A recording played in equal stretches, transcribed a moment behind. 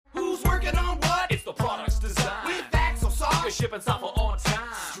shipping software on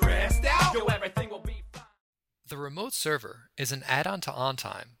time. Stressed out? Yo, everything will be fine. The remote server is an add-on to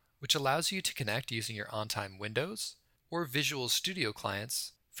OnTime, which allows you to connect using your OnTime Windows or Visual Studio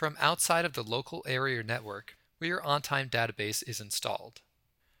clients from outside of the local area network where your OnTime database is installed.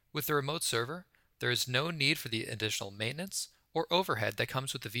 With the remote server, there is no need for the additional maintenance or overhead that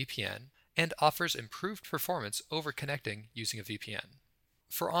comes with the VPN and offers improved performance over connecting using a VPN.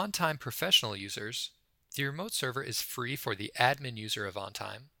 For OnTime professional users, the remote server is free for the admin user of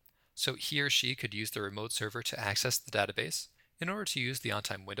OnTime, so he or she could use the remote server to access the database in order to use the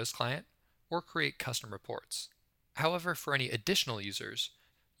OnTime Windows client or create custom reports. However, for any additional users,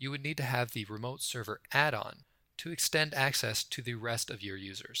 you would need to have the remote server add-on to extend access to the rest of your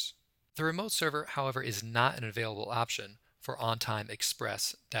users. The remote server, however, is not an available option for OnTime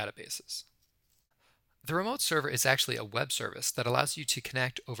Express databases. The remote server is actually a web service that allows you to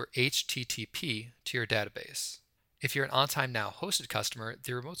connect over HTTP to your database. If you're an OnTime Now hosted customer,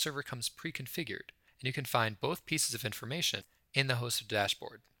 the remote server comes pre-configured, and you can find both pieces of information in the hosted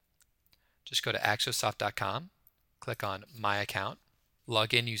dashboard. Just go to axosoft.com, click on My Account,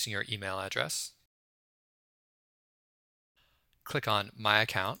 log in using your email address, click on My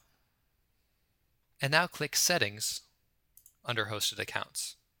Account, and now click Settings under Hosted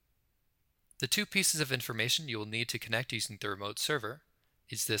Accounts. The two pieces of information you will need to connect using the remote server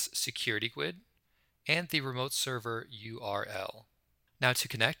is this security GUID and the remote server URL. Now to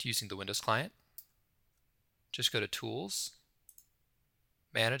connect using the Windows client, just go to Tools,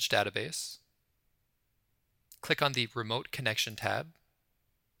 Manage Database, click on the Remote Connection tab,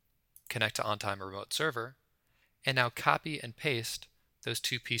 connect to OnTime Remote Server, and now copy and paste those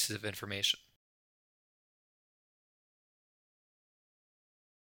two pieces of information.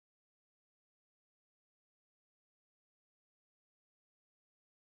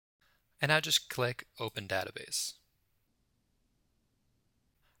 And now just click Open Database.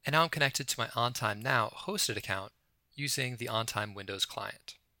 And now I'm connected to my OnTime Now hosted account using the OnTime Windows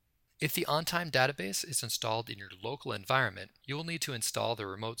client. If the OnTime database is installed in your local environment, you will need to install the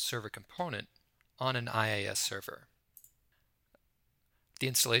remote server component on an IIS server. The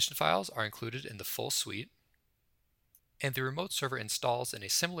installation files are included in the full suite, and the remote server installs in a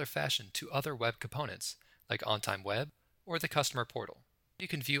similar fashion to other web components like OnTime Web or the customer portal. You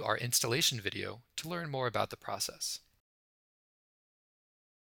can view our installation video to learn more about the process.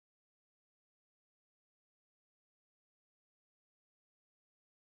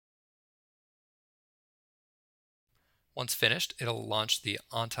 Once finished, it'll launch the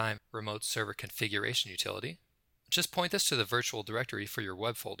OnTime Remote Server Configuration utility. Just point this to the virtual directory for your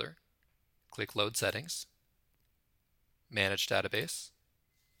web folder. Click Load Settings, Manage Database,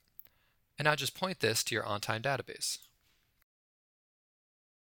 and now just point this to your OnTime database.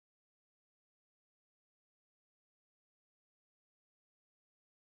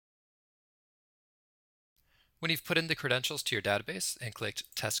 When you've put in the credentials to your database and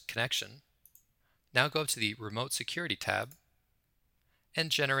clicked Test Connection, now go up to the Remote Security tab and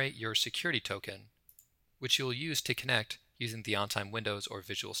generate your security token, which you'll use to connect using the OnTime Windows or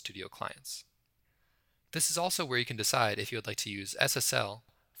Visual Studio clients. This is also where you can decide if you would like to use SSL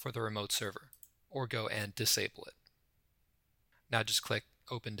for the remote server, or go and disable it. Now just click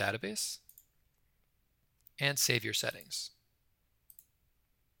Open Database and save your settings.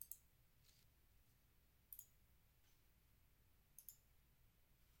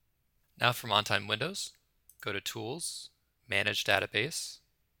 Now from OnTime Windows, go to Tools, Manage Database,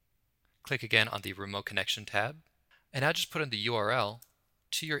 click again on the Remote Connection tab, and now just put in the URL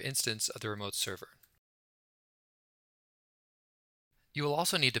to your instance of the remote server. You will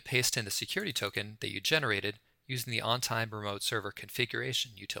also need to paste in the security token that you generated using the OnTime Remote Server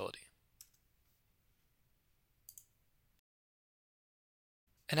Configuration utility.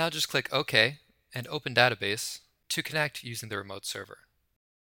 And now just click OK and Open Database to connect using the remote server.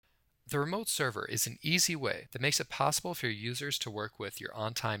 The remote server is an easy way that makes it possible for your users to work with your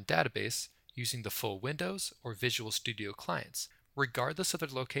OnTime database using the full Windows or Visual Studio clients, regardless of their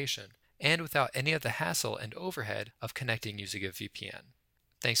location, and without any of the hassle and overhead of connecting using a VPN.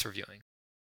 Thanks for viewing.